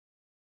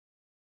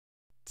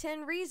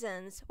10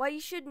 reasons why you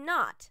should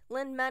not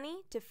lend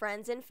money to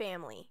friends and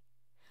family.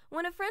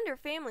 When a friend or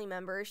family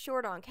member is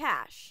short on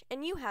cash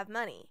and you have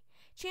money,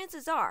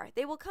 chances are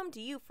they will come to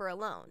you for a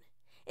loan.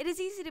 It is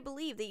easy to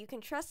believe that you can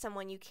trust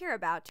someone you care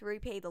about to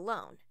repay the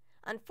loan.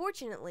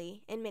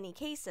 Unfortunately, in many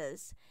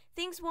cases,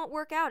 things won't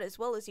work out as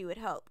well as you had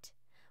hoped.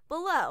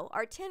 Below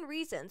are 10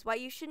 reasons why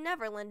you should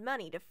never lend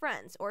money to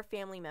friends or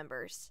family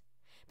members.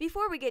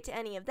 Before we get to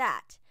any of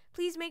that,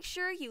 please make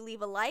sure you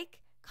leave a like,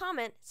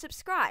 comment,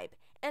 subscribe,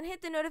 and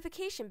hit the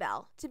notification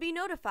bell to be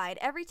notified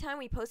every time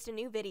we post a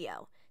new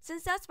video,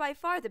 since that's by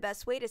far the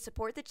best way to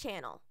support the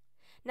channel.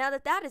 Now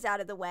that that is out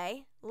of the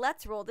way,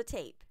 let's roll the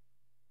tape.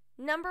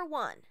 Number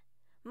 1.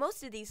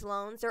 Most of these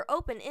loans are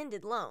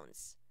open-ended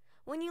loans.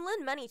 When you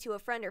lend money to a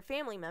friend or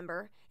family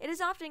member, it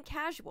is often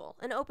casual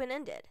and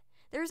open-ended.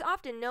 There is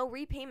often no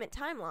repayment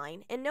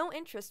timeline and no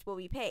interest will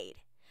be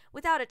paid.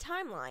 Without a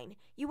timeline,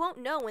 you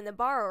won't know when the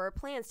borrower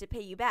plans to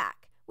pay you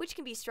back, which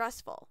can be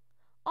stressful.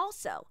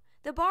 Also,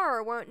 the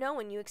borrower won't know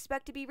when you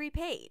expect to be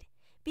repaid.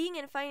 Being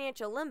in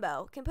financial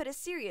limbo can put a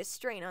serious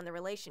strain on the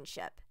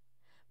relationship.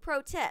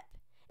 Pro tip: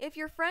 if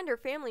your friend or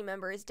family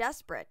member is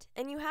desperate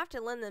and you have to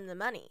lend them the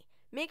money,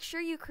 make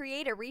sure you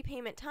create a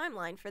repayment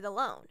timeline for the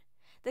loan.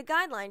 The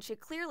guideline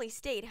should clearly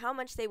state how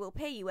much they will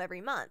pay you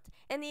every month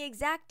and the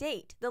exact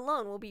date the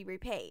loan will be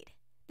repaid.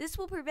 This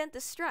will prevent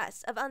the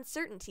stress of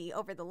uncertainty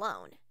over the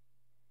loan.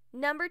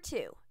 Number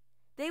 2.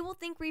 They will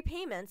think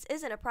repayments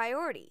isn't a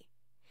priority.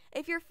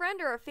 If your friend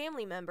or a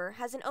family member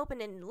has an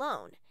open-ended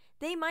loan,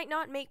 they might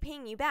not make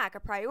paying you back a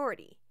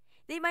priority.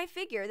 They might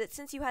figure that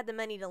since you had the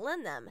money to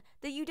lend them,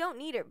 that you don't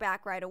need it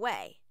back right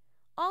away.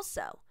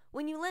 Also,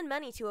 when you lend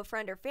money to a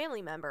friend or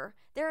family member,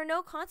 there are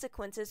no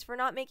consequences for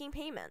not making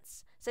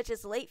payments, such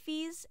as late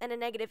fees and a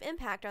negative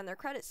impact on their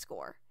credit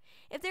score.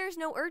 If there is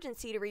no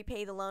urgency to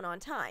repay the loan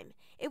on time,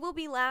 it will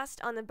be last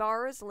on the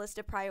borrower's list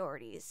of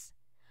priorities.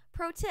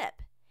 Pro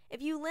tip: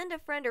 if you lend a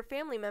friend or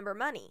family member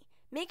money,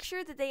 make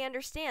sure that they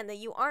understand that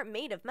you aren't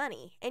made of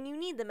money and you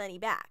need the money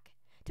back.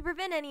 To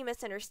prevent any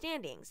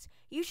misunderstandings,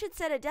 you should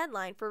set a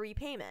deadline for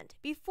repayment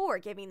before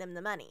giving them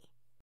the money.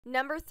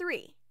 Number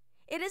 3.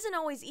 It isn't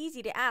always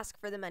easy to ask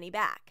for the money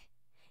back.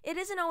 It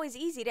isn't always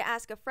easy to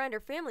ask a friend or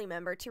family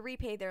member to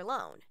repay their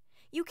loan.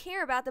 You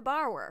care about the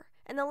borrower,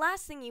 and the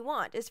last thing you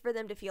want is for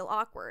them to feel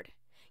awkward.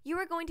 You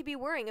are going to be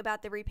worrying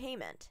about the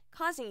repayment,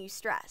 causing you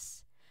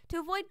stress. To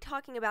avoid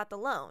talking about the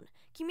loan,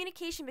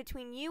 communication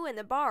between you and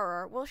the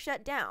borrower will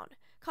shut down,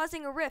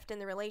 causing a rift in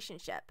the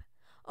relationship.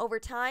 Over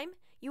time,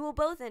 you will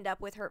both end up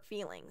with hurt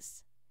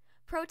feelings.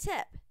 Pro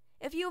tip: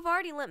 if you have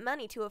already lent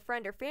money to a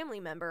friend or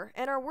family member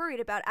and are worried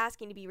about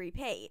asking to be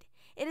repaid,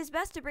 it is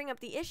best to bring up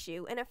the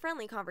issue in a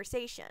friendly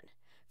conversation.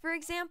 For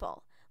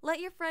example, let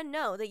your friend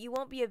know that you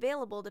won't be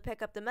available to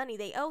pick up the money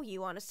they owe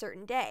you on a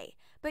certain day,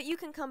 but you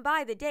can come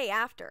by the day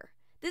after.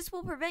 This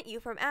will prevent you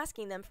from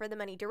asking them for the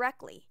money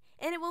directly,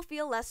 and it will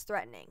feel less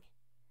threatening.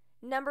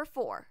 Number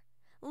 4.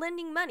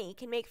 Lending money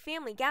can make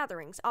family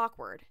gatherings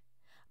awkward.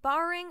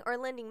 Borrowing or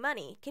lending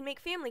money can make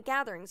family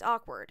gatherings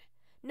awkward.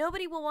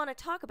 Nobody will want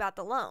to talk about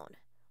the loan.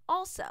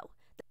 Also,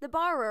 the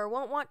borrower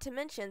won't want to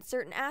mention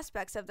certain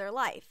aspects of their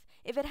life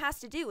if it has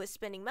to do with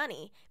spending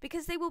money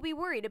because they will be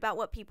worried about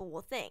what people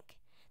will think.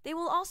 They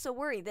will also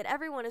worry that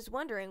everyone is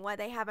wondering why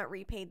they haven't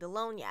repaid the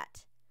loan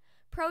yet.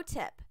 Pro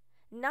tip: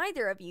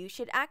 neither of you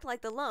should act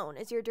like the loan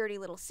is your dirty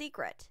little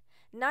secret.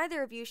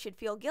 Neither of you should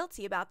feel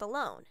guilty about the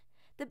loan.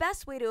 The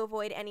best way to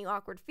avoid any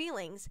awkward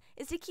feelings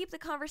is to keep the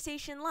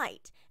conversation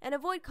light and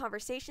avoid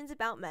conversations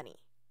about money.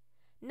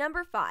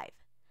 Number 5.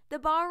 The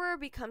borrower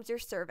becomes your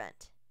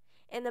servant.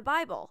 In the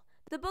Bible,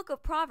 the book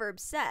of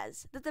Proverbs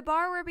says that the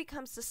borrower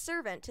becomes the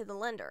servant to the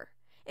lender.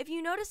 If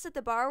you notice that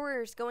the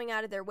borrower is going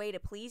out of their way to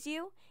please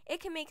you,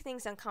 it can make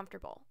things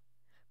uncomfortable.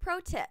 Pro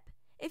tip: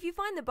 if you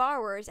find the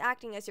borrower is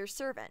acting as your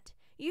servant,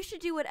 you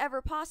should do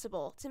whatever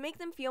possible to make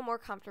them feel more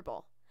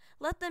comfortable.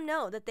 Let them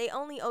know that they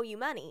only owe you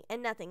money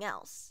and nothing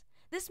else.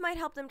 This might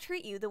help them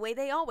treat you the way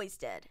they always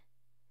did.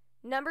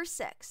 Number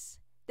 6.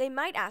 They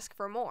might ask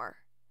for more.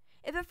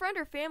 If a friend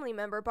or family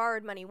member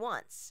borrowed money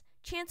once,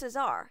 chances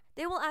are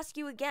they will ask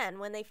you again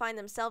when they find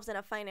themselves in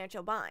a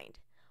financial bind.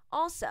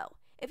 Also,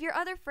 if your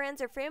other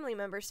friends or family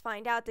members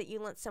find out that you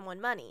lent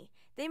someone money,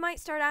 they might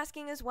start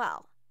asking as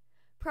well.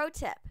 Pro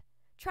tip: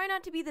 try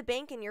not to be the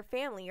bank in your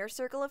family or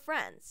circle of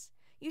friends.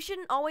 You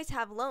shouldn't always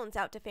have loans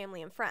out to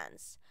family and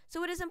friends,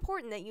 so it is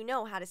important that you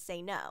know how to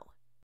say no.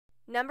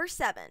 Number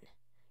 7.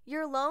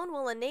 Your loan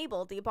will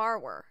enable the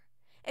borrower.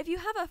 If you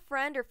have a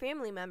friend or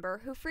family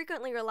member who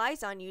frequently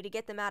relies on you to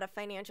get them out of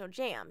financial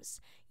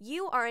jams,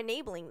 you are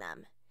enabling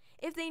them.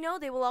 If they know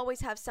they will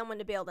always have someone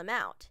to bail them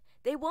out,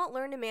 they won't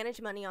learn to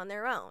manage money on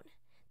their own.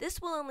 This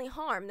will only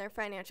harm their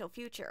financial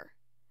future.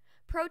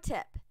 Pro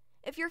tip: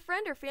 if your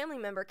friend or family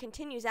member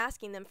continues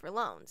asking them for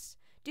loans,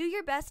 do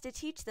your best to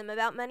teach them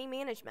about money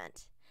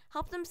management.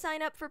 Help them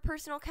sign up for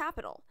personal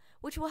capital,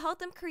 which will help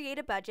them create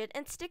a budget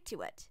and stick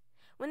to it.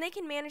 When they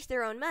can manage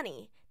their own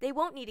money, they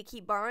won't need to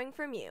keep borrowing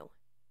from you.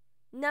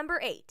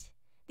 Number 8.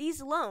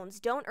 These loans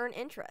don't earn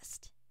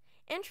interest.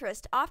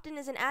 Interest often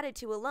isn't added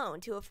to a loan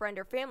to a friend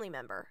or family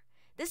member.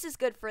 This is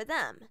good for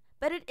them,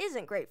 but it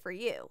isn't great for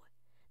you.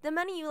 The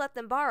money you let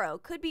them borrow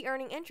could be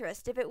earning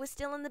interest if it was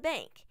still in the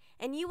bank,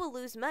 and you will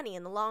lose money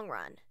in the long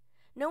run.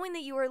 Knowing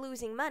that you are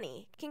losing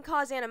money can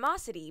cause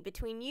animosity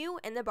between you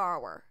and the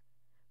borrower.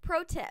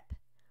 Pro tip: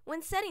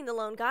 when setting the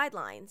loan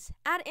guidelines,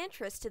 add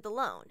interest to the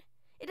loan.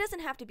 It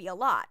doesn't have to be a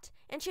lot,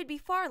 and should be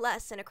far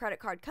less than a credit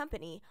card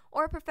company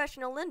or a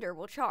professional lender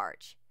will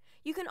charge.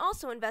 You can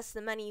also invest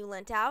the money you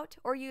lent out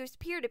or use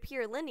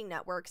peer-to-peer lending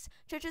networks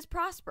such as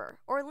Prosper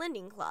or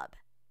Lending Club.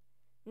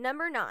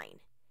 Number 9.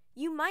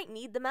 You might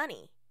need the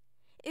money.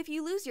 If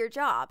you lose your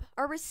job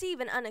or receive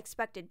an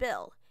unexpected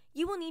bill,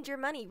 you will need your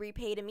money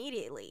repaid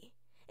immediately.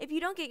 If you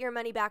don't get your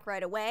money back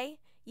right away,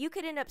 you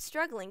could end up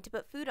struggling to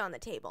put food on the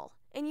table,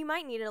 and you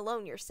might need a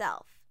loan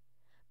yourself.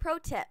 Pro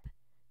tip: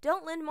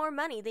 don't lend more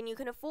money than you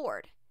can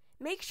afford.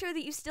 Make sure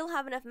that you still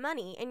have enough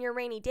money in your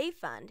rainy day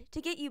fund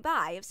to get you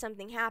by if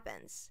something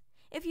happens.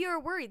 If you are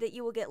worried that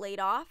you will get laid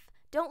off,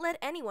 don't let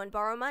anyone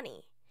borrow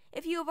money.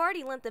 If you have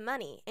already lent the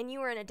money and you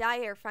are in a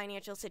dire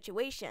financial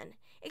situation,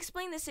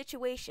 explain the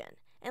situation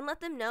and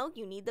let them know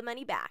you need the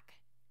money back.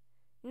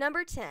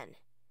 Number 10.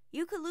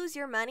 You could lose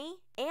your money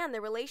and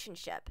the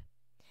relationship.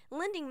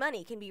 Lending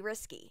money can be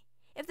risky.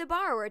 If the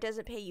borrower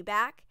doesn't pay you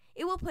back,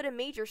 it will put a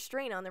major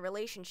strain on the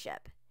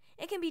relationship.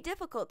 It can be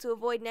difficult to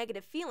avoid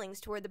negative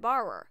feelings toward the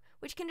borrower,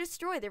 which can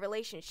destroy the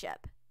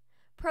relationship.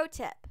 Pro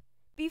tip: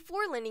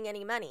 before lending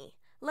any money,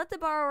 let the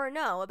borrower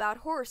know about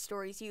horror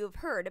stories you have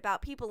heard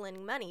about people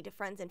lending money to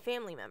friends and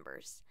family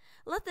members.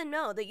 Let them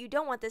know that you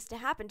don't want this to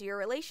happen to your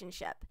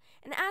relationship,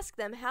 and ask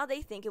them how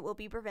they think it will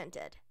be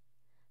prevented.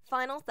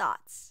 Final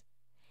thoughts.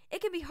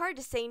 It can be hard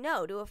to say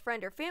no to a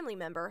friend or family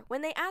member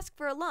when they ask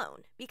for a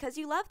loan because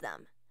you love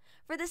them.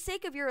 For the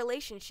sake of your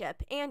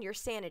relationship and your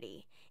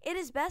sanity, it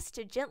is best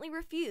to gently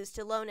refuse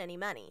to loan any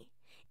money.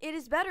 It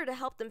is better to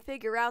help them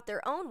figure out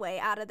their own way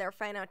out of their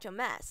financial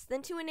mess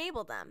than to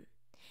enable them.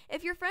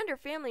 If your friend or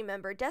family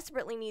member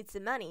desperately needs the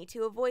money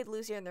to avoid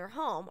losing their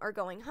home or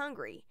going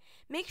hungry,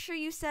 make sure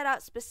you set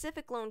out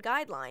specific loan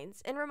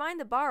guidelines and remind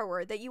the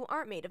borrower that you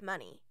aren't made of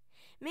money.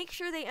 Make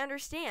sure they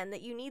understand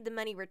that you need the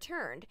money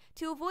returned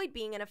to avoid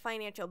being in a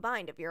financial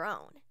bind of your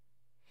own.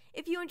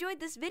 If you enjoyed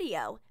this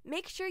video,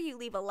 make sure you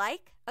leave a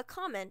like, a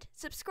comment,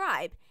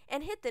 subscribe,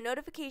 and hit the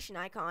notification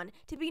icon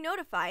to be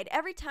notified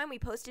every time we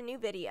post a new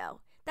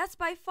video. That's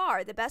by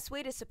far the best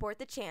way to support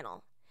the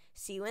channel.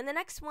 See you in the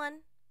next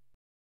one.